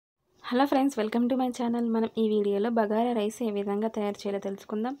Hello friends, welcome to my channel. మనం ఈ వీడియోలో బగారా రైస్ ఏ విధంగా తయారు చేయాలో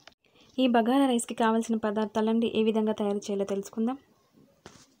తెలుసుకుందాం. ఈ బగారా రైస్కి కావాల్సిన పదార్థాలన్నీ ఏ విధంగా తయారు చేయాలో తెలుసుకుందాం.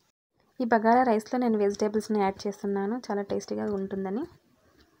 ఈ బగారా రైస్లో నేను వెజిటేబుల్స్ని యాడ్ చేస్తున్నాను, చాలా టేస్టీగా ఉంటుందని.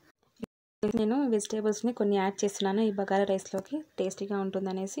 నేను వెజిటేబుల్స్ని కొన్ని యాడ్ చేస్తున్నాను ఈ బగారా రైస్లోకి, టేస్టీగా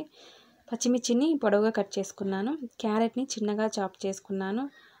ఉంటుందనేసి. పచ్చిమిర్చిని పొడవుగా కట్ చేసుకున్నాను, క్యారెట్ని చిన్నగా చాప్ చేసుకున్నాను,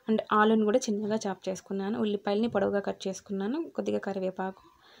 అండ్ ఆలుని కూడా చిన్నగా చాప్ చేసుకున్నాను, ఉల్లిపాయలని పొడవుగా కట్ చేసుకున్నాను, కొద్దిగా కరివేపాకు.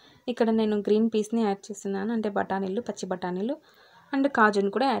 ఇక్కడ నేను గ్రీన్ పీస్ని యాడ్ చేస్తున్నాను, అంటే బఠానీలు, పచ్చి బఠానీలు, అండ్ కాజుని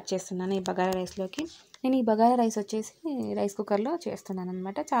కూడా యాడ్ చేస్తున్నాను ఈ బగారా రైస్లోకి. నేను ఈ బగారా రైస్ వచ్చేసి రైస్ కుక్కర్లో చేస్తున్నాను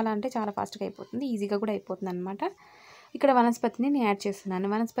అనమాట. చాలా ఫాస్ట్గా అయిపోతుంది, ఈజీగా కూడా అయిపోతుంది అనమాట. ఇక్కడ వనస్పతిని నేను యాడ్ చేస్తున్నాను.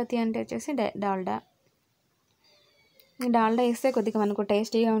 వనస్పతి అంటే వచ్చేసి డాల్డా. ఈ డాల్డా వేస్తే కొద్దిగా మనకు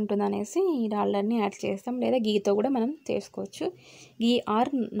టేస్టీగా ఉంటుంది అనేసి ఈ డాల్డాని యాడ్ చేస్తాం, లేదా గీతో కూడా మనం చేసుకోవచ్చు. గీ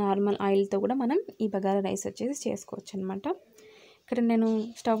ఆర్ నార్మల్ ఆయిల్తో కూడా మనం ఈ బగారా రైస్ వచ్చేసి చేసుకోవచ్చు అనమాట. ఇక్కడ నేను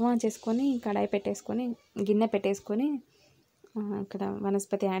స్టవ్ ఆన్ చేసుకొని కడాయి పెట్టేసుకొని గిన్నె పెట్టేసుకొని ఇక్కడ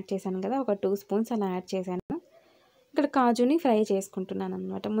వనస్పతి యాడ్ చేశాను కదా, ఒక 2 స్పూన్స్ అలా యాడ్ చేశాను. ఇక్కడ కాజుని ఫ్రై చేసుకుంటున్నాను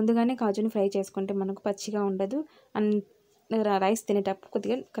అనమాట. ముందుగానే కాజుని ఫ్రై చేసుకుంటే మనకు పచ్చిగా ఉండదు, అండ్ రైస్ తినేటప్పుడు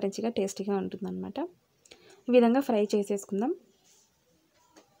కొద్దిగా క్రంచిగా టేస్టీగా ఉంటుంది అనమాట. ఈ విధంగా ఫ్రై చేసేసుకుందాం.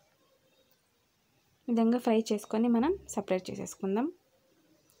 ఈ విధంగా ఫ్రై చేసుకొని మనం సపరేట్ చేసేసుకుందాం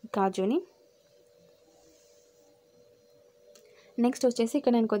కాజుని. నెక్స్ట్ వచ్చేసి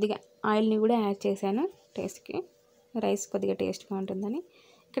ఇక్కడ నేను కొద్దిగా ఆయిల్ని కూడా యాడ్ చేశాను టేస్ట్కి, రైస్ కొద్దిగా టేస్ట్గా ఉంటుందని.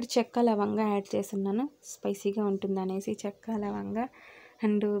 ఇక్కడ చెక్క లవంగా యాడ్ చేస్తున్నాను, స్పైసీగా ఉంటుందనేసి చెక్క లవంగా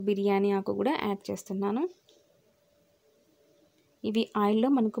అండ్ బిర్యానీ ఆకు కూడా యాడ్ చేస్తున్నాను. ఇవి ఆయిల్లో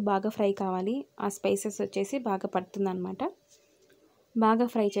మనకు బాగా ఫ్రై కావాలి, ఆ స్పైసెస్ వచ్చేసి బాగా పడుతుందన్నమాట. బాగా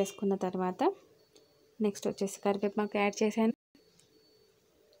ఫ్రై చేసుకున్న తర్వాత నెక్స్ట్ వచ్చేసి కరివేపాకు యాడ్ చేశాను,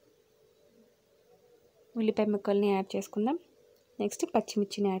 ఉల్లిపాయ ముక్కల్ని యాడ్ చేసుకుందాం. నెక్స్ట్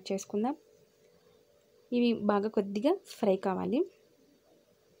పచ్చిమిర్చిని యాడ్ చేసుకుందాం. ఇవి బాగా కొద్దిగా ఫ్రై కావాలి.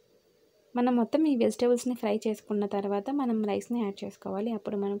 మనం మొత్తం ఈ వెజిటేబుల్స్ని ఫ్రై చేసుకున్న తర్వాత మనం రైస్ని యాడ్ చేసుకోవాలి.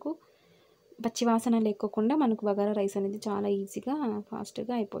 అప్పుడు మనకు పచ్చివాసన లేకోకుండా మనకు బగారా రైస్ అనేది చాలా ఈజీగా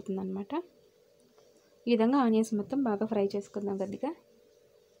ఫాస్ట్గా అయిపోతుంది అనమాట. ఈ విధంగా ఆనియన్స్ మొత్తం బాగా ఫ్రై చేసుకుందాం కొద్దిగా.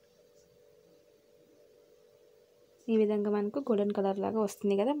 ఈ విధంగా మనకు గోల్డెన్ కలర్ లాగా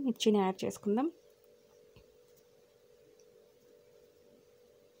వస్తుంది కదా, మిర్చిని యాడ్ చేసుకుందాం.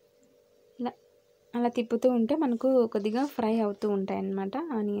 అలా తిప్పుతూ ఉంటే మనకు కొద్దిగా ఫ్రై అవుతూ ఉంటాయి అన్నమాట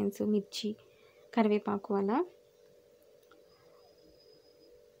ఆనియన్స్, మిర్చి, కరివేపాకు అలా.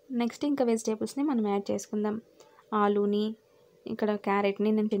 నెక్స్ట్ ఇంకా వెజిటేబుల్స్ని మనం యాడ్ చేసుకుందాం. ఆలూని, ఇక్కడ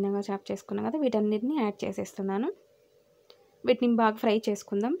క్యారెట్ని నేను చిన్నగా చాప్ చేసుకున్నాను కదా, వీటన్నిటిని యాడ్ చేసేస్తున్నాను. వీటిని బాగా ఫ్రై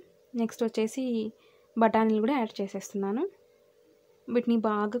చేసుకుందాం. నెక్స్ట్ వచ్చేసి బఠానీలు కూడా యాడ్ చేసేస్తున్నాను. వీటిని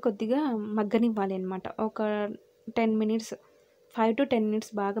బాగా కొద్దిగా మగ్గనివ్వాలి అన్నమాట. ఒక 10 మినిట్స్, 5 to 10 మినిట్స్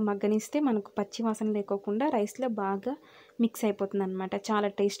బాగా మగ్గనిస్తే మనకు పచ్చి వాసన లేకోకుండా రైస్లో బాగా మిక్స్ అయిపోతుంది అనమాట. చాలా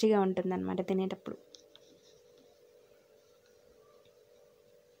టేస్టీగా ఉంటుంది అనమాట తినేటప్పుడు.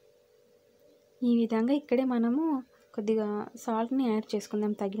 ఈ విధంగా ఇక్కడే మనము కొద్దిగా సాల్ట్ని యాడ్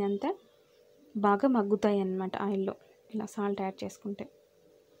చేసుకుందాం తగినంత. బాగా మగ్గుతాయి అన్నమాట ఆయిల్లో ఇలా సాల్ట్ యాడ్ చేసుకుంటే.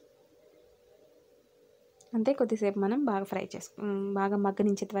 అంతే, కొద్దిసేపు మనం బాగా బాగా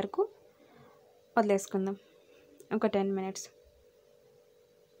మగ్గనించేంత వరకు వదిలేసుకుందాం. ఒక 10 మినిట్స్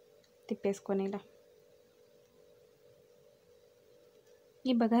తిప్పేసుకొని ఇలా.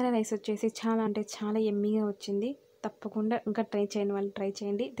 ఈ బగారా రైస్ వచ్చేసి చాలా యమ్మీగా వచ్చింది. తప్పకుండా ఇంకా ట్రై చేయని వాళ్ళు ట్రై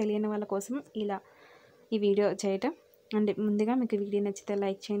చేయండి. తెలియని వాళ్ళ కోసం ఇలా ఈ వీడియో చేయటం. అండ్ ముందుగా మీకు వీడియో నచ్చితే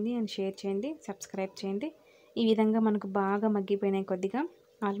లైక్ చేయండి, అండ్ షేర్ చేయండి, సబ్స్క్రైబ్ చేయండి. ఈ విధంగా మనకు బాగా మగ్గిపోయినాయి, కొద్దిగా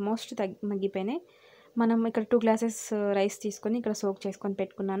ఆల్మోస్ట్ మగ్గిపోయినాయి. మనం ఇక్కడ 2 గ్లాసెస్ రైస్ తీసుకొని ఇక్కడ సోక్ చేసుకొని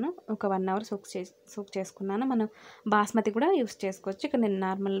పెట్టుకున్నాను. ఒక 1 అవర్ సోక్ చేసుకున్నాను. మనం బాస్మతి కూడా యూస్ చేసుకోవచ్చు, ఇక్కడ నేను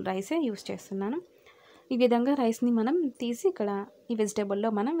నార్మల్ రైసే యూస్ చేస్తున్నాను. ఈ విధంగా రైస్ని మనం తీసి ఇక్కడ ఈ వెజిటేబుల్లో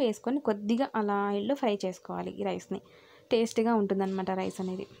మనం వేసుకొని కొద్దిగా అలా ఆయిల్లో ఫ్రై చేసుకోవాలి. ఈ రైస్ని టేస్టీగా ఉంటుందన్నమాట రైస్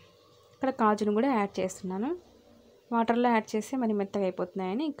అనేది. ఇక్కడ కాజును కూడా యాడ్ చేస్తున్నాను. వాటర్లో యాడ్ చేస్తే మరి మెత్తగా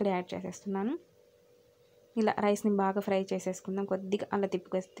అయిపోతున్నాయని ఇక్కడ యాడ్ చేసేస్తున్నాను. ఇలా రైస్ని బాగా ఫ్రై చేసేసుకుందాం, కొద్దిగా అలా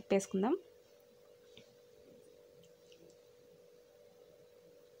తిప్పేసుకుందాం.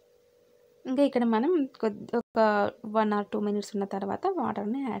 ఇంకా ఇక్కడ మనం ఒక 1 or 2 మినిట్స్ ఉన్న తర్వాత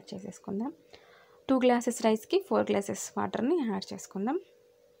వాటర్ని యాడ్ చేసేసుకుందాం. 2 గ్లాసెస్ రైస్కి 4 గ్లాసెస్ వాటర్ని యాడ్ చేసుకుందాం.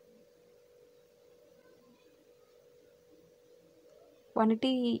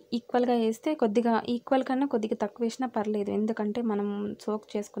 క్వాంటిటీ ఈక్వల్గా వేస్తే కొద్దిగా ఈక్వల్ కన్నా కొద్దిగా తక్కువ వేసినా పర్లేదు, ఎందుకంటే మనం సోక్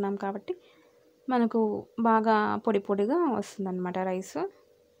చేసుకున్నాం కాబట్టి మనకు బాగా పొడి పొడిగా వస్తుందన్నమాట రైస్.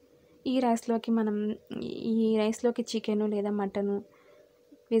 ఈ రైస్లోకి చికెను లేదా మటను,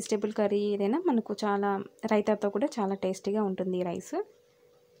 వెజిటేబుల్ కర్రీ ఏదైనా మనకు చాలా రైతాతో కూడా చాలా టేస్టీగా ఉంటుంది ఈ రైస్.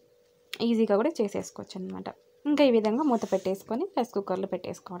 ఈజీగా కూడా చేసేసుకోవచ్చు అనమాట. ఇంకా ఈ విధంగా మూత పెట్టేసుకొని రైస్ కుక్కర్లో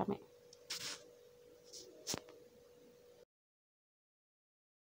పెట్టేసుకోవడమే.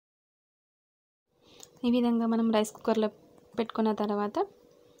 ఈ విధంగా మనం రైస్ కుక్కర్లో పెట్టుకున్న తర్వాత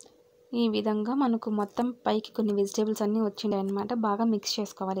ఈ విధంగా మనకు మొత్తం పైకి కొన్ని వెజిటేబుల్స్ అన్నీ వచ్చినాయి అనమాట. బాగా మిక్స్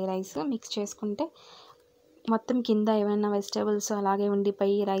చేసుకోవాలి రైస్. మిక్స్ చేసుకుంటే మొత్తం కింద ఏమైనా వెజిటేబుల్స్ అలాగే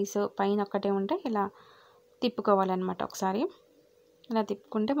ఉండిపోయి రైస్ పైన ఒక్కటే ఉంటే ఇలా తిప్పుకోవాలన్నమాట. ఒకసారి ఇలా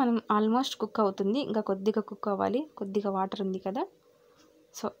తిప్పుకుంటే మనం ఆల్మోస్ట్ కుక్ అవుతుంది. ఇంకా కొద్దిగా కుక్ అవ్వాలి. కొద్దిగా వాటర్ ఉంది కదా,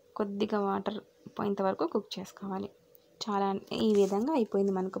 సో కొద్దిగా వాటర్ పోయేంత వరకు కుక్ చేసుకోవాలి. చాలా ఈ విధంగా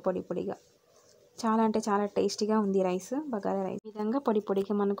అయిపోయింది మనకు పొడి పొడిగా. చాలా అంటే చాలా టేస్టీగా ఉంది రైస్, బగారా రైస్. ఈ విధంగా పొడి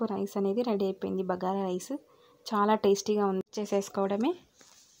పొడిగా మనకు రైస్ అనేది రెడీ అయిపోయింది. బగారా రైస్ చాలా టేస్టీగా ఉంది. చేసేసుకోవడమే.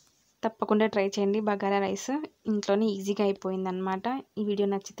 తప్పకుండా ట్రై చేయండి. బగారా రైస్ ఇంట్లోనే ఈజీగా అయిపోయింది అనమాట. ఈ వీడియో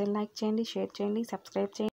నచ్చితే లైక్ చేయండి, షేర్ చేయండి, సబ్స్క్రైబ్ చేయండి.